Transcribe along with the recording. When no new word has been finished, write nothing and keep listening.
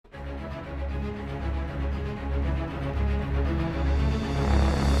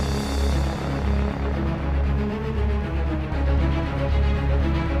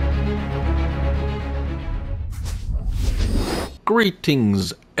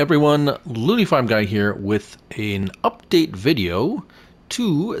Greetings everyone, Looney Farm Guy here with an update video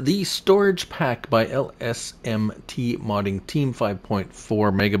to the storage pack by LSMT modding team, 5.4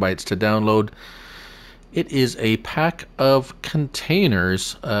 megabytes to download. It is a pack of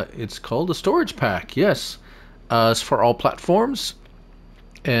containers. It's called a storage pack, yes. It's for all platforms,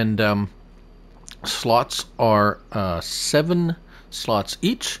 and slots are 7 slots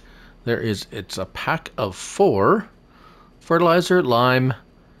each. It's a pack of 4. Fertilizer, lime,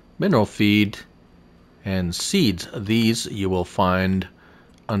 mineral feed, and seeds. These you will find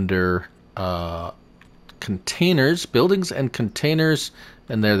under containers, buildings and containers,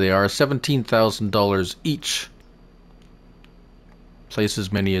 and there they are, $17,000 each. Place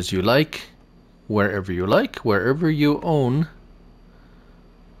as many as you like, wherever you own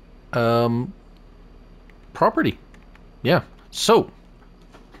property. Yeah, so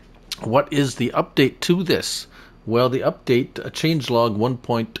what is the update to this? Well, the update, changelog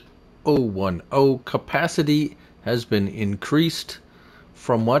 1.010, capacity has been increased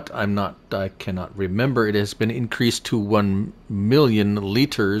from what? I cannot remember. It has been increased to 1 million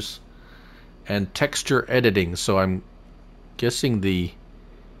liters, and texture editing. So I'm guessing the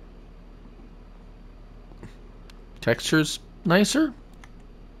texture's nicer,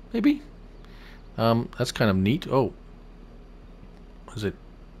 maybe? That's kind of neat. Oh, am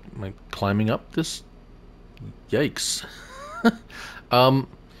I climbing up this? Yikes.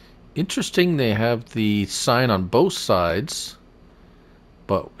 Interesting, they have the sign on both sides,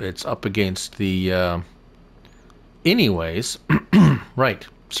 but it's up against the anyways. Right,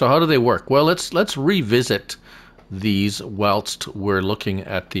 so how do they work? Well, let's revisit these whilst we're looking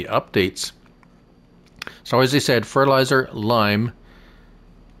at the updates. So as I said, fertilizer, lime,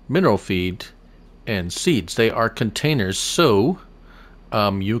 mineral feed, and seeds. They are containers, so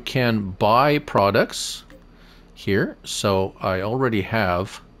you can buy products here. So I already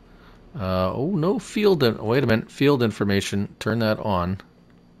have oh no, wait a minute, field information, turn that on.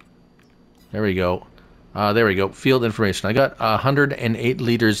 There we go. Field information. I got 108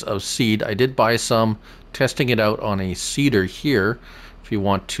 liters of seed. I did buy some, testing it out on a seeder here if you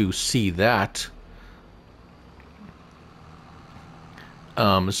want to see that.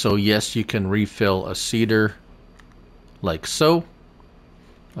 So yes, you can refill a seeder like so.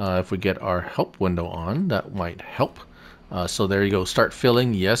 If we get our help window on, that might help. So there you go, start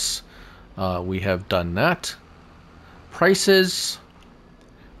filling. Yes, we have done that. Prices,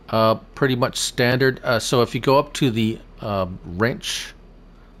 pretty much standard. So if you go up to the wrench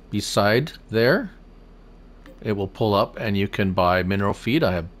beside there, it will pull up and you can buy mineral feed.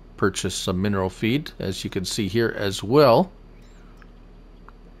 I have purchased some mineral feed, as you can see here as well.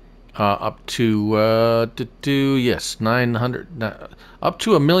 Up to yes, 900, up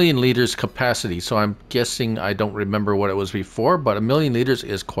to 1 million liters capacity. So I'm guessing, I don't remember what it was before, but 1 million liters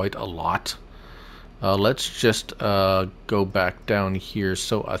is quite a lot. Let's just go back down here.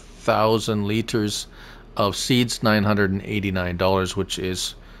 So 1,000 liters of seeds, $989, which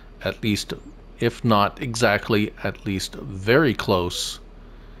is at least, if not exactly, at least very close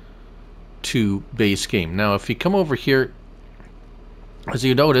to base game. Now if you come over here, as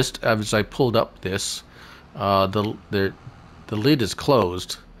you noticed, as I pulled up this, the lid is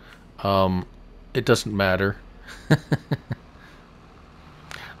closed. It doesn't matter.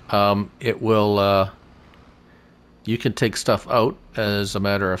 It will. You can take stuff out. As a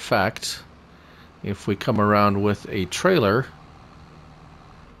matter of fact, if we come around with a trailer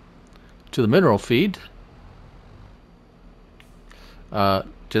to the mineral feed,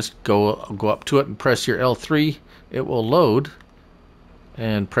 just go up to it and press your L3. It will load.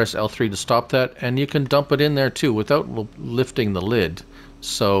 And press L3 to stop that, and you can dump it in there too without lifting the lid.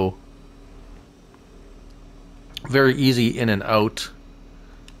 So very easy in and out.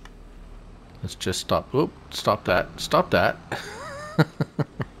 Let's just stop. Oop, stop that. Stop that.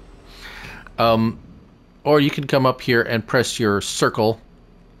 Or you can come up here and press your circle,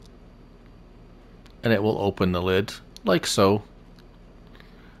 and it will open the lid like so.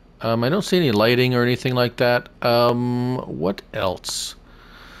 I don't see any lighting or anything like that. What else?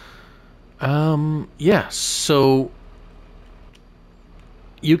 Yeah, so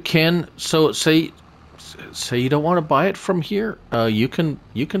you can, so say you don't want to buy it from here, you can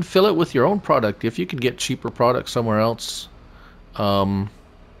fill it with your own product. If you can get cheaper products somewhere else,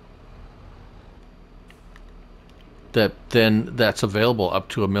 that's available up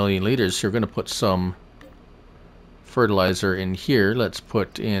to 1 million liters. You're going to put some fertilizer in here. Let's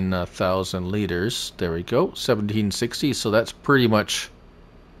put in 1,000 liters. There we go, 1760. So that's pretty much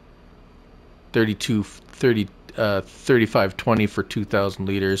 35.20 for 2,000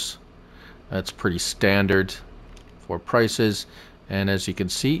 liters. That's pretty standard for prices. And as you can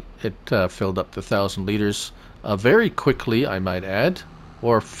see, it filled up to 1,000 liters very quickly, I might add,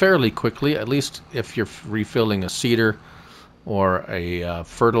 or fairly quickly, at least if you're refilling a seeder or a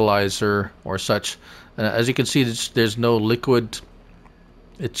fertilizer or such. As you can see, there's no liquid.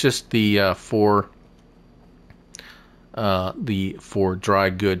 It's just the four dry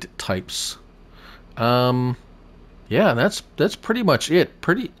good types. Yeah, that's pretty much it.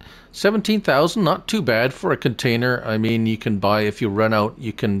 17,000, not too bad for a container. I mean, you can buy, if you run out,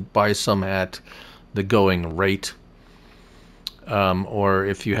 you can buy some at the going rate. Or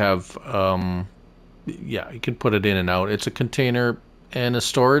if you have, yeah, you can put it in and out. It's a container and a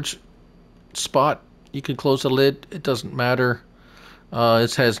storage spot. You can close the lid. It doesn't matter.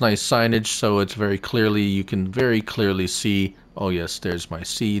 It has nice signage, so it's very clearly, you can very clearly see, oh yes, there's my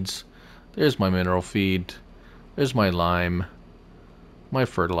seeds, there's my mineral feed, there's my lime, my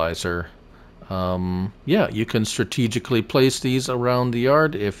fertilizer. Yeah, you can strategically place these around the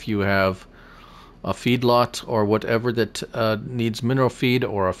yard if you have a feedlot or whatever that needs mineral feed,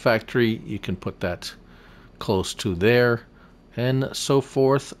 or a factory. You can put that close to there, and so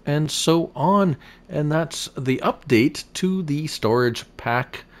forth and so on. And that's the update to the storage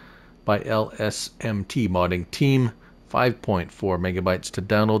pack by LSMT modding team. 5.4 megabytes to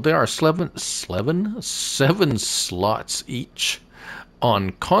download. There are seven slots each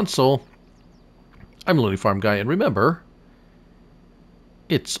on console. I'm Looney Farm Guy, and remember,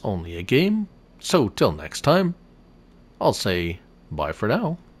 it's only a game. So till next time, I'll say bye for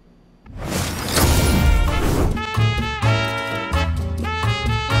now.